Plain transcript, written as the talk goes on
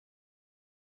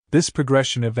This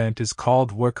progression event is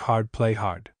called Work Hard, Play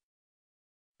Hard.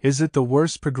 Is it the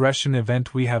worst progression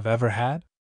event we have ever had?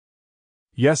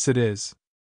 Yes, it is.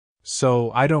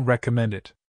 So, I don't recommend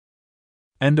it.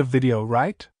 End of video,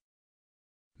 right?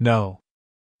 No.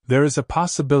 There is a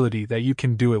possibility that you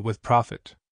can do it with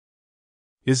profit.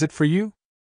 Is it for you?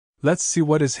 Let's see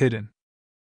what is hidden.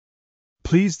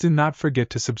 Please do not forget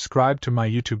to subscribe to my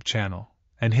YouTube channel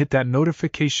and hit that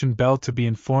notification bell to be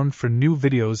informed for new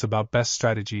videos about best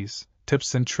strategies,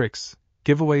 tips and tricks,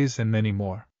 giveaways and many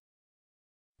more.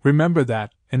 Remember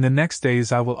that, in the next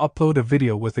days I will upload a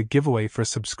video with a giveaway for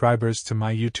subscribers to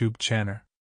my YouTube channel.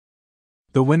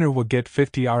 The winner will get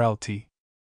 50 RLT.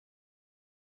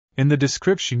 In the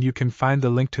description you can find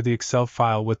the link to the Excel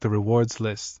file with the rewards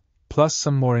list, plus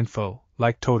some more info,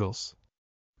 like totals,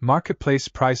 marketplace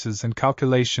prices and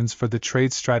calculations for the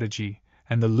trade strategy,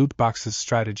 and the loot boxes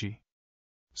strategy.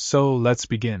 So, let's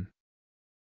begin.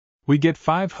 We get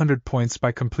 500 points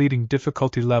by completing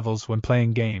difficulty levels when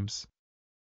playing games.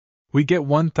 We get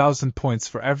 1000 points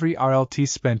for every RLT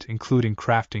spent including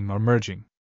crafting or merging.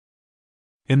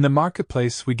 In the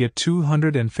marketplace we get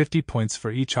 250 points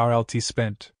for each RLT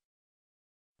spent.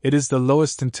 It is the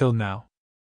lowest until now.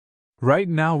 Right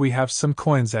now we have some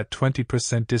coins at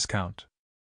 20% discount.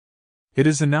 It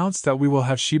is announced that we will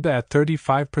have Shiba at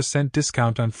 35%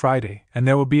 discount on Friday, and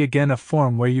there will be again a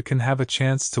form where you can have a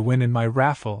chance to win in my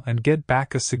raffle and get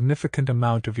back a significant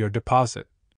amount of your deposit.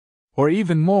 Or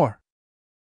even more.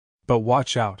 But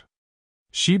watch out.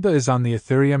 Shiba is on the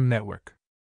Ethereum network,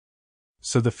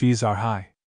 so the fees are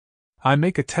high. I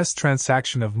make a test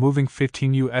transaction of moving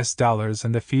 $15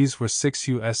 and the fees were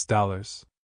 $6.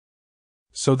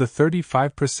 So the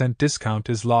 35% discount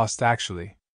is lost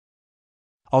actually.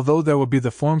 Although there will be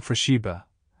the form for Shiba,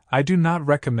 I do not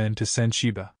recommend to send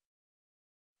Shiba.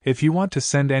 If you want to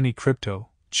send any crypto,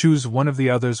 choose one of the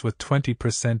others with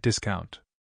 20% discount.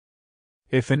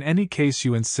 If in any case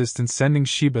you insist in sending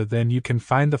Shiba, then you can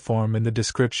find the form in the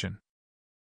description.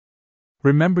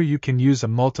 Remember, you can use a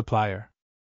multiplier.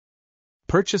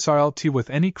 Purchase RLT with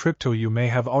any crypto you may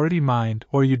have already mined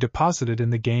or you deposited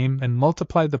in the game and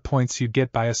multiply the points you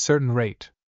get by a certain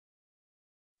rate.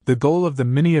 The goal of the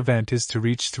mini-event is to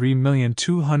reach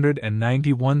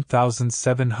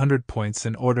 3,291,700 points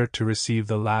in order to receive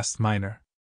the last miner.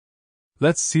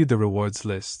 Let's see the rewards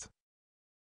list.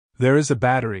 There is a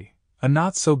battery, a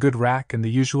not-so-good rack and the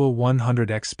usual 100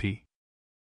 XP.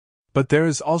 But there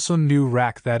is also new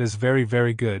rack that is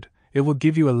very good. It will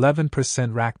give you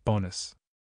 11% rack bonus.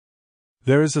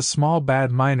 There is a small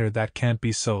bad miner that can't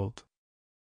be sold.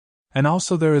 And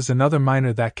also there is another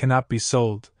miner that cannot be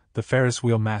sold, the Ferris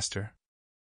Wheel Master.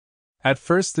 At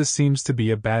first this seems to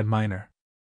be a bad miner.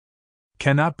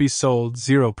 Cannot be sold,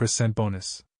 0%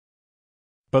 bonus.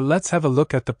 But let's have a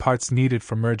look at the parts needed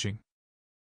for merging.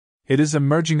 It is a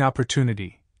merging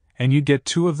opportunity, and you get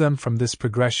 2 of them from this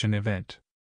progression event.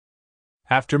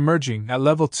 After merging at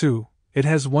level 2, it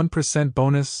has 1%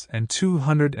 bonus and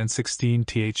 216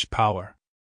 TH power.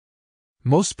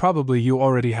 Most probably you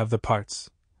already have the parts,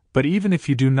 but even if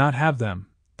you do not have them,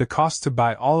 the cost to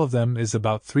buy all of them is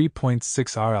about 3.6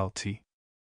 RLT.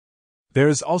 There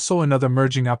is also another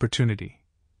merging opportunity,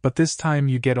 but this time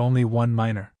you get only 1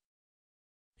 miner.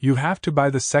 You have to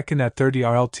buy the second at 30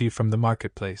 RLT from the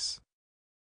marketplace.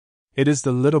 It is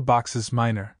the Little Boxes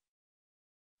miner.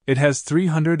 It has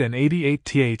 388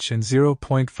 TH and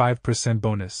 0.5%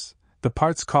 bonus. The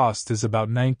parts cost is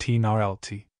about 19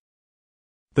 RLT.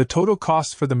 The total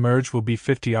cost for the merge will be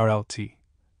 50 RLT,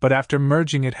 but after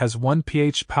merging it has 1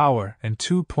 pH power and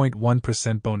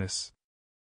 2.1% bonus.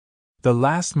 The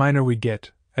last miner we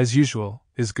get, as usual,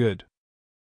 is good.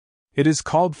 It is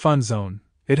called Fun Zone.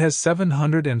 It has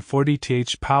 740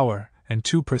 TH power and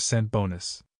 2%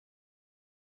 bonus.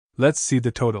 Let's see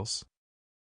the totals.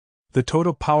 The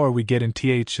total power we get in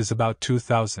TH is about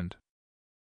 2000.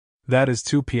 That is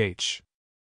 2 pH.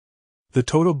 The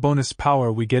total bonus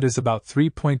power we get is about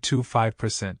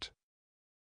 3.25%.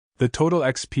 The total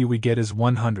XP we get is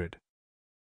 100.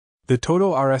 The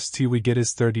total RST we get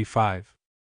is 35.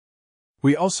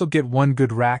 We also get 1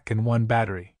 good rack and 1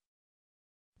 battery.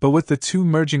 But with the 2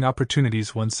 merging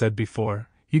opportunities one said before,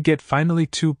 you get finally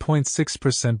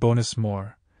 2.6% bonus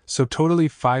more, so totally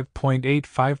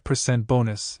 5.85%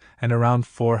 bonus and around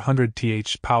 400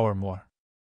 TH power more.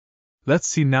 Let's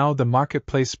see now the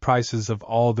marketplace prices of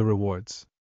all the rewards.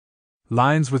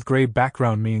 Lines with gray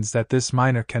background means that this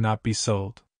miner cannot be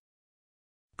sold.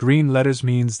 Green letters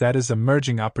means that is a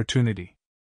merging opportunity.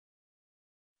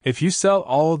 If you sell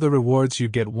all the rewards you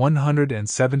get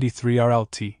 173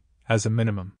 RLT, as a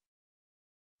minimum.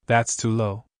 That's too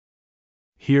low.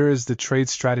 Here is the trade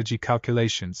strategy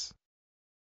calculations.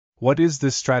 What is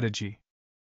this strategy?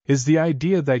 Is the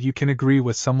idea that you can agree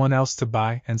with someone else to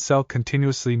buy and sell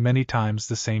continuously many times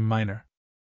the same miner.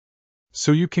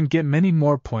 So you can get many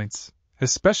more points,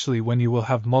 especially when you will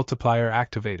have multiplier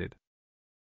activated.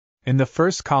 In the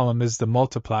first column is the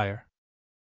multiplier.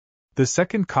 The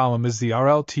second column is the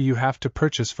RLT you have to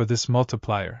purchase for this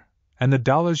multiplier, and the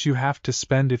dollars you have to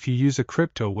spend if you use a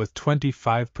crypto with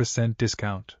 25%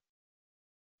 discount.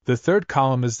 The third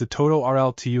column is the total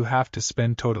RLT you have to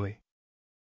spend totally.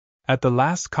 At the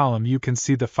last column you can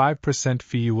see the 5%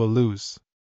 fee you will lose.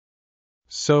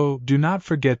 So, do not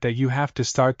forget that you have to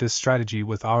start this strategy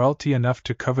with RLT enough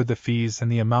to cover the fees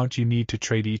and the amount you need to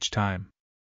trade each time.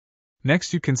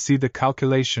 Next you can see the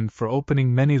calculation for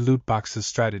opening many loot boxes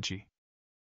strategy.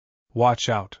 Watch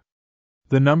out.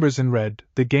 The numbers in red,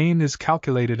 the gain is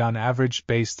calculated on average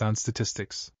based on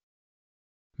statistics.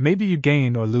 Maybe you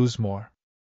gain or lose more.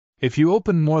 If you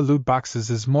open more loot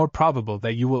boxes, it is more probable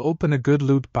that you will open a good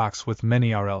loot box with many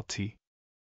RLT.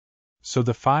 So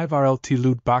the 5 RLT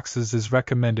loot boxes is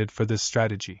recommended for this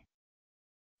strategy.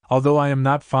 Although I am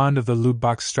not fond of the loot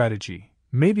box strategy,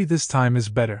 maybe this time is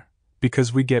better,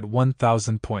 because we get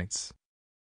 1000 points.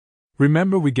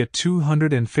 Remember, we get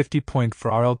 250 points for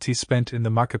RLT spent in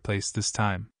the marketplace this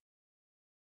time.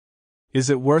 Is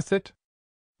it worth it?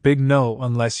 Big no,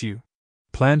 unless you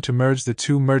plan to merge the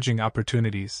two merging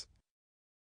opportunities.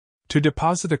 To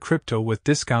deposit a crypto with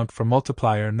discount for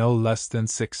multiplier no less than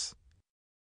 6.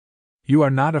 You are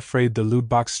not afraid the loot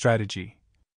box strategy.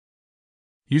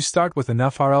 You start with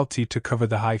enough RLT to cover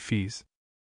the high fees.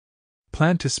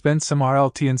 Plan to spend some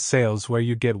RLT in sales where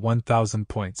you get 1000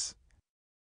 points.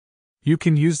 You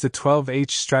can use the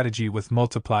 12H strategy with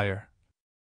multiplier.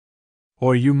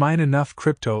 Or you mine enough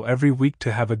crypto every week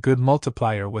to have a good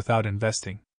multiplier without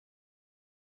investing.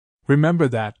 Remember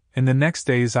that, in the next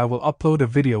days I will upload a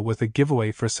video with a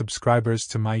giveaway for subscribers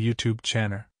to my YouTube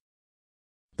channel.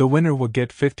 The winner will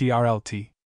get 50 RLT.